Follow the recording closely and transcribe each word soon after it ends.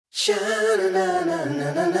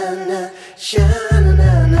Sha-na-na-na-na-na-na,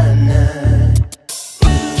 sha-na-na-na-na.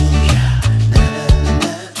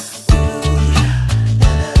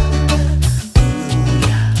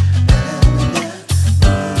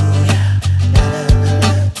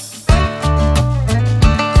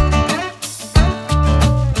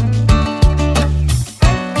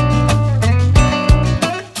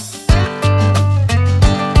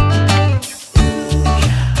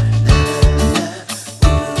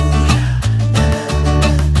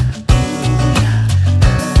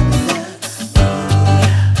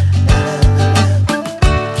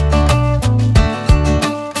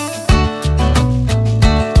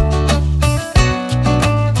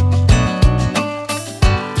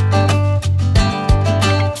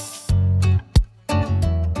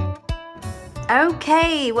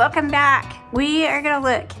 Okay, welcome back. We are going to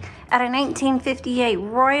look at a 1958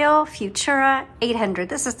 Royal Futura 800.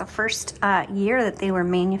 This is the first year that they were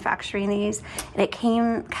manufacturing these, and it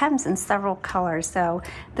comes in several colors. So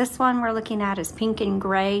this one we're looking at is pink and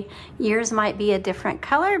gray. Yours might be a different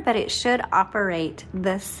color, but it should operate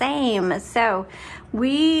the same. So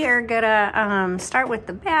we are gonna start with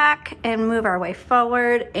the back and move our way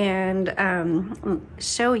forward and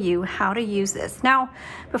show you how to use this. Now,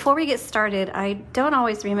 before we get started, I don't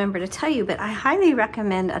always remember to tell you, but I highly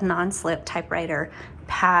recommend a non-slip typewriter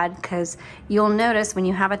pad, because you'll notice when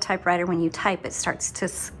you have a typewriter, when you type, it starts to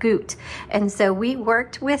scoot. And so we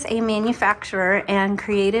worked with a manufacturer and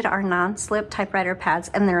created our non-slip typewriter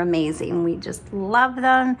pads, and they're amazing. We just love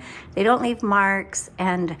them. They don't leave marks,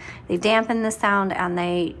 and they dampen the sound, and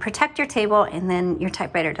they protect your table, and then your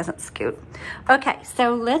typewriter doesn't scoot. Okay,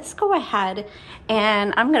 so let's go ahead,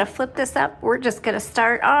 and I'm gonna flip this up. We're just gonna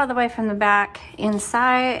start all the way from the back.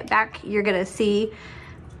 Back, you're gonna see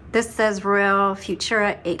this says Royal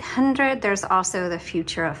Futura 800. There's also the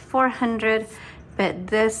Futura 400, but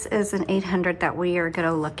this is an 800 that we are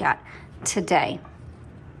gonna look at today.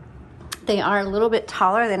 They are a little bit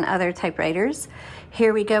taller than other typewriters.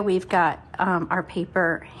 Here we go, we've got our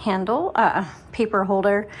paper handle, paper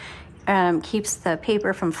holder. Keeps the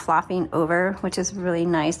paper from flopping over, which is really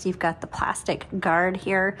nice. You've got the plastic guard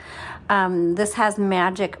here. This has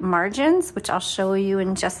magic margins, which I'll show you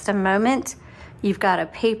in just a moment. You've got a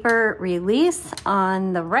paper release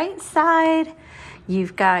on the right side.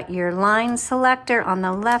 You've got your line selector on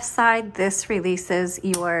the left side. This releases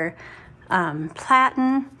your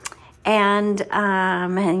platen. And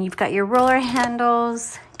you've got your roller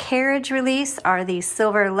handles. Carriage release are these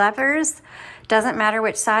silver levers. Doesn't matter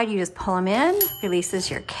which side, you just pull them in, releases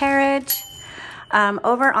your carriage.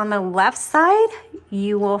 Over on the left side,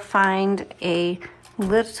 you will find a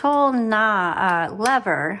little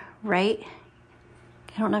lever, right?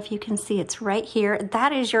 I don't know if you can see, it's right here.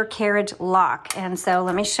 That is your carriage lock. And so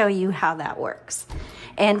let me show you how that works.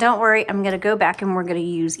 And don't worry, I'm gonna go back and we're gonna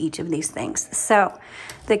use each of these things. So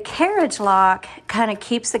the carriage lock kind of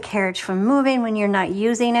keeps the carriage from moving when you're not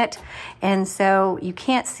using it. And so you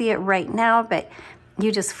can't see it right now, but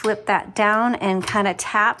you just flip that down and kind of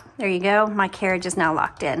tap. There you go, my carriage is now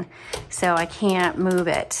locked in. So I can't move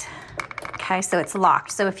it. Okay, so it's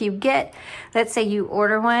locked. So if you get, let's say you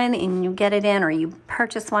order one and you get it in, or you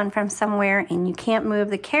purchase one from somewhere and you can't move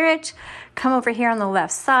the carriage, come over here on the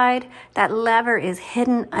left side. That lever is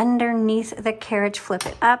hidden underneath the carriage. Flip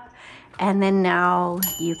it up, and then now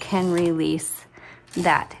you can release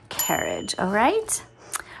that carriage, all right?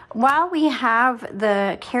 While we have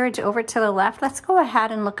the carriage over to the left, let's go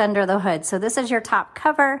ahead and look under the hood. So this is your top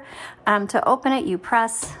cover. To open it, you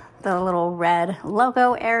press the little red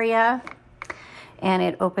logo area, and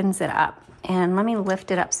it opens it up. And let me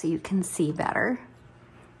lift it up so you can see better.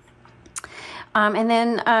 And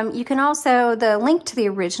then you can also, the link to the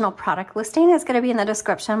original product listing is going to be in the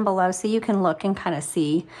description below, so you can look and kind of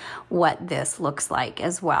see what this looks like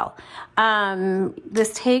as well.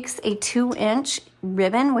 This takes a 2-inch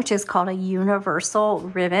ribbon, which is called a universal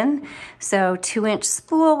ribbon. So 2-inch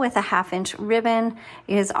spool with a 1/2-inch ribbon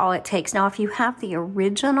is all it takes. Now, if you have the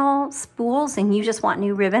original spools and you just want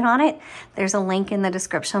new ribbon on it, there's a link in the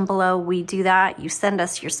description below. We do that. You send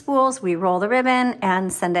us your spools, we roll the ribbon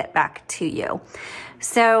and send it back to you.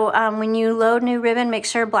 So when you load new ribbon, make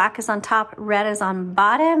sure black is on top, red is on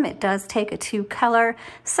bottom. It does take a 2-color.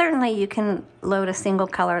 Certainly you can load a single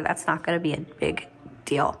color. That's not going to be a big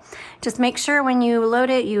deal. Just make sure when you load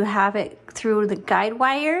it, you have it through the guide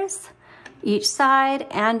wires, each side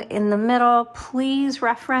and in the middle. Please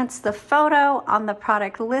reference the photo on the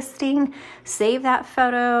product listing. Save that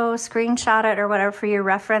photo, screenshot it or whatever for your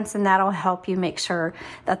reference, and that'll help you make sure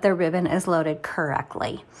that the ribbon is loaded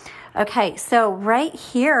correctly. Okay, so right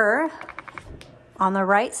here, On the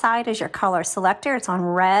right side is your color selector. It's on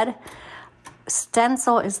red.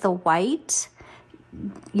 Stencil is the white.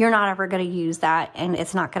 You're not ever going to use that, and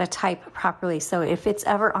it's not going to type properly. So if it's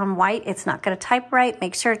ever on white, it's not going to type right.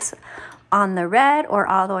 Make sure it's on the red, or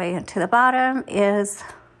all the way to the bottom is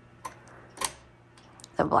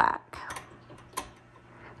the black.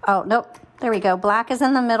 Oh, nope. There we go. Black is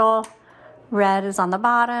in the middle. Red is on the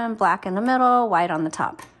bottom. Black in the middle. White on the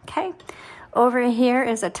top. Okay. Over here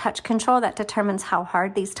is a touch control that determines how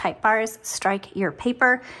hard these type bars strike your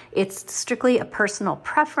paper. It's strictly a personal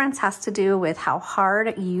preference, has to do with how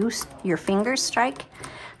hard your fingers strike.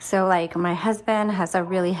 So like my husband has a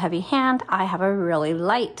really heavy hand, I have a really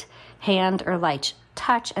light hand or light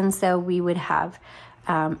touch, and so we would have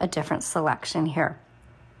a different selection here.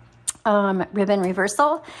 Ribbon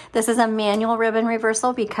reversal. This is a manual ribbon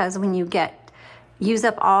reversal because when you use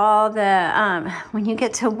up all the, when you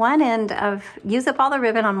get to one end of, use up all the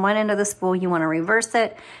ribbon on one end of the spool, you want to reverse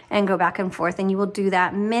it and go back and forth. And you will do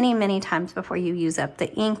that many, many times before you use up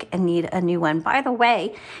the ink and need a new one. By the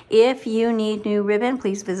way, if you need new ribbon,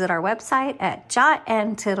 please visit our website at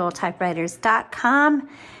jotandtittletypewriters.com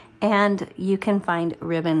and you can find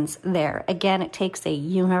ribbons there. Again, it takes a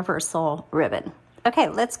universal ribbon. Okay,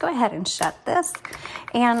 let's go ahead and shut this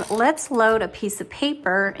and let's load a piece of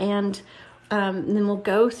paper, and then we'll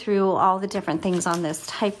go through all the different things on this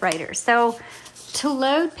typewriter. So to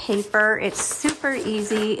load paper, it's super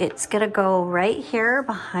easy. It's gonna go right here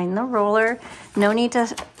behind the roller. No need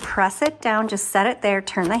to press it down, just set it there,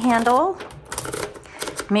 turn the handle.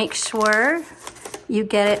 Make sure you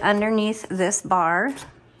get it underneath this bar.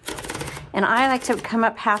 And I like to come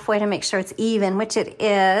up halfway to make sure it's even, which it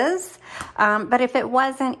is. But if it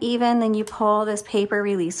wasn't even, then you pull this paper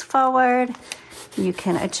release forward. You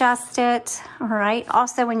can adjust it, all right?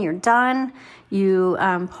 Also, when you're done, you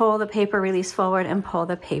pull the paper release forward and pull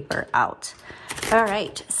the paper out. All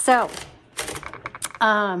right, so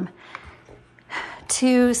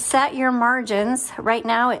to set your margins, right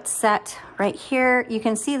now it's set right here. You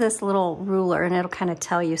can see this little ruler and it'll kind of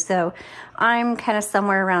tell you. So I'm kind of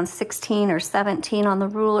somewhere around 16 or 17 on the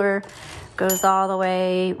ruler, goes all the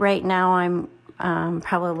way. Right now I'm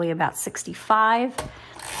probably about 65.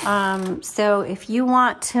 So if you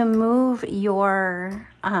want to move your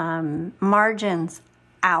margins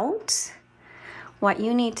out, what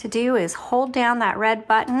you need to do is hold down that red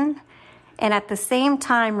button and at the same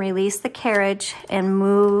time release the carriage and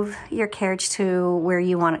move your carriage to where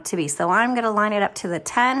you want it to be. So I'm going to line it up to the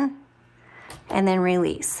 10 and then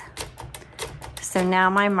release. So now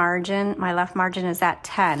my margin, my left margin is at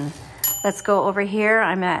 10. Let's go over here.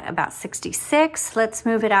 I'm at about 66. Let's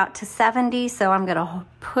move it out to 70. So I'm gonna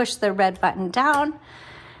push the red button down.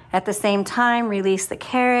 At the same time, release the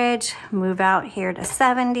carriage, move out here to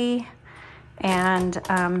 70. And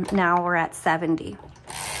now we're at 70.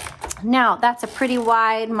 Now that's a pretty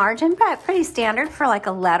wide margin, but pretty standard for like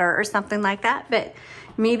a letter or something like that. But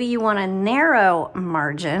maybe you want a narrow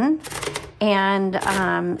margin. And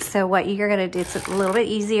so what you're gonna do, it's a little bit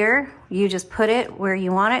easier. You just put it where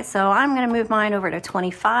you want it. So I'm gonna move mine over to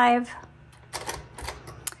 25.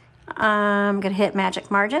 I'm gonna hit magic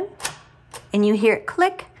margin and you hear it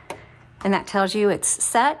click and that tells you it's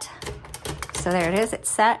set. So there it is, it's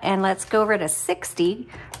set. And let's go over to 60.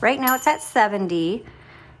 Right now it's at 70.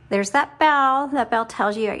 There's that bell. That bell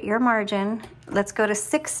tells you your margin. Let's go to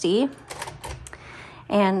 60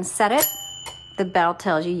 and set it. The bell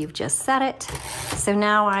tells you you've just set it. So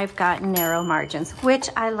now I've got narrow margins, which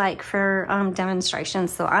I like for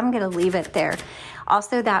demonstrations. So I'm gonna leave it there.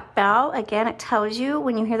 Also that bell, again, it tells you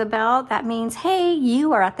when you hear the bell, that means, hey,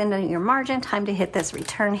 you are at the end of your margin, time to hit this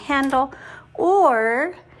return handle.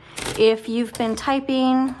 Or if you've been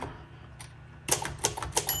typing,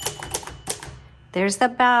 there's the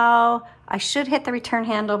bell. I should hit the return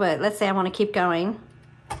handle, but let's say I wanna keep going.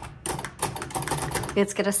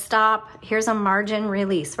 It's gonna stop. Here's a margin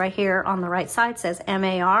release right here on the right side, says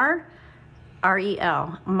M-A-R-R-E-L,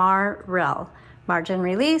 Marrel. Margin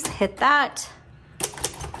release, hit that.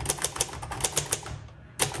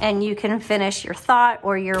 And you can finish your thought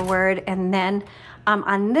or your word. And then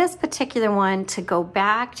on this particular one, to go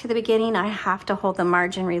back to the beginning, I have to hold the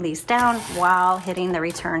margin release down while hitting the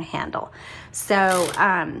return handle. So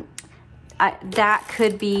that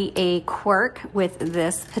could be a quirk with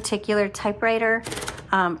this particular typewriter,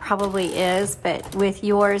 probably is, but with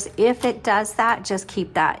yours, if it does that, just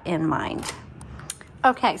keep that in mind.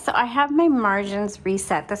 Okay, so I have my margins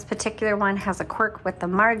reset. This particular one has a quirk with the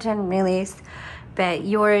margin release, but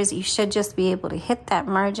yours, you should just be able to hit that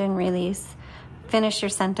margin release, finish your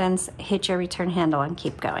sentence, hit your return handle, and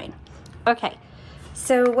keep going. Okay,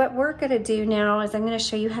 So what we're gonna do now is I'm gonna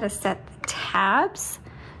show you how to set the tabs.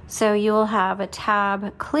 So you'll have a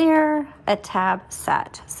tab clear, a tab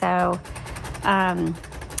set. So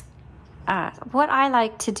what I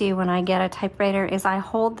like to do when I get a typewriter is I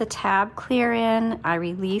hold the tab clear in, I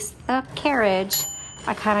release the carriage,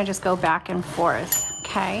 I kind of just go back and forth,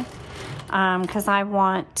 okay? Because I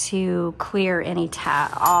want to clear any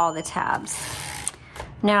all the tabs.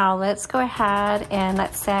 Now let's go ahead and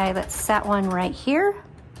let's set one right here.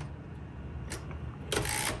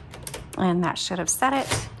 And that should have set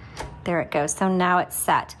it. There it goes. So now it's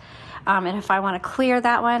set. And if I want to clear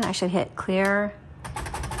that one, I should hit clear.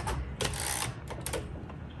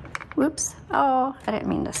 Whoops. Oh, I didn't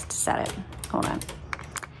mean to set it. Hold on.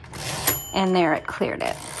 And there it cleared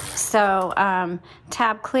it. So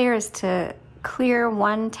tab clear is to clear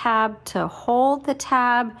one tab, to hold the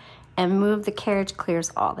tab, and move the carriage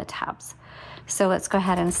clears all the tabs. So let's go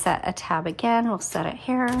ahead and set a tab again. We'll set it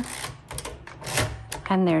here.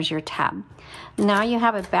 And there's your tab. Now you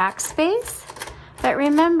have a backspace, but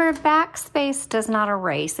remember, backspace does not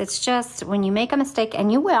erase. It's just when you make a mistake,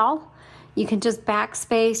 and you will, you can just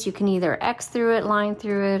backspace. You can either X through it, line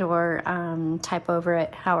through it, or type over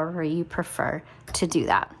it, however you prefer to do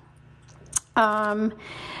that.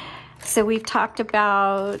 So we've talked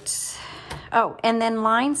about, oh, and then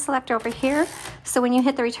line select over here. So when you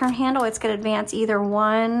hit the return handle, it's going to advance either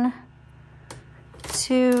 1,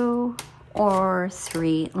 2, or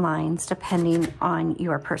 3 lines, depending on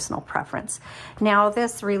your personal preference. Now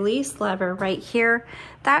this release lever right here,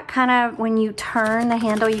 that kind of, when you turn the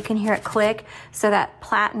handle, you can hear it click, so that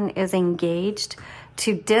platen is engaged.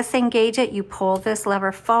 To disengage it, you pull this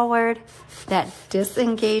lever forward, that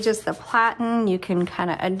disengages the platen. You can kind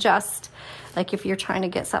of adjust, like if you're trying to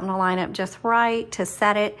get something to line up just right to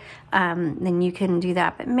set it, then you can do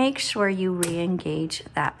that, but make sure you re-engage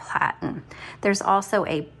that platen. There's also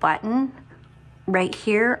a button right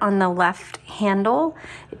here on the left handle.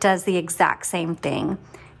 It does the exact same thing.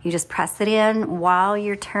 You just press it in while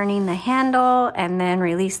you're turning the handle and then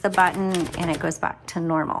release the button and it goes back to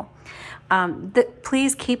normal.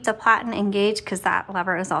 Please keep the platen engaged because that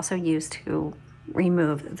lever is also used to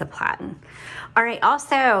remove the platen. All right,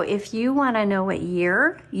 also, if you want to know what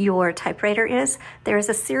year your typewriter is, there's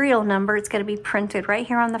a serial number. It's going to be printed right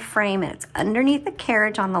here on the frame, and it's underneath the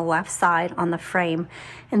carriage on the left side on the frame.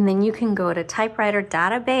 And then you can go to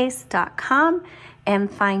typewriterdatabase.com and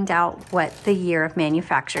find out what the year of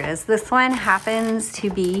manufacture is. This one happens to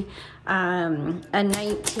be a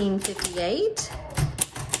 1958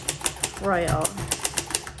 Royal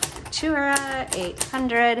Futura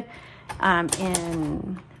 800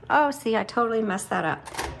 oh, see, I totally messed that up.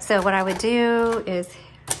 So what I would do is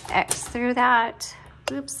X through that.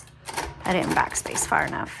 Oops, I didn't backspace far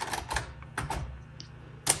enough.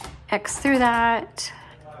 X through that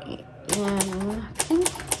in pink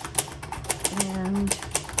and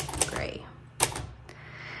gray.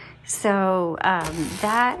 So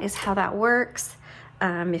that is how that works.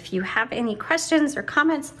 If you have any questions or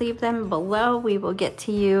comments, leave them below. We will get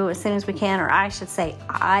to you as soon as we can, or I should say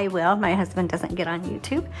I will. My husband doesn't get on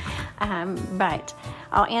YouTube, but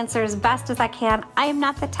I'll answer as best as I can. I am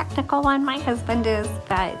not the technical one, my husband is,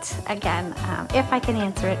 but again, if I can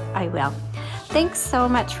answer it, I will. Thanks so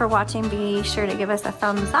much for watching. Be sure to give us a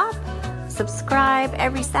thumbs up, subscribe.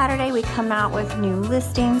 Every Saturday we come out with new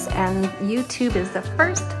listings, and YouTube is the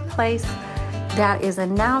first place that is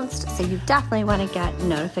announced, so you definitely want to get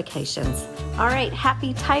notifications. All right,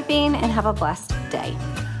 happy typing and have a blessed day.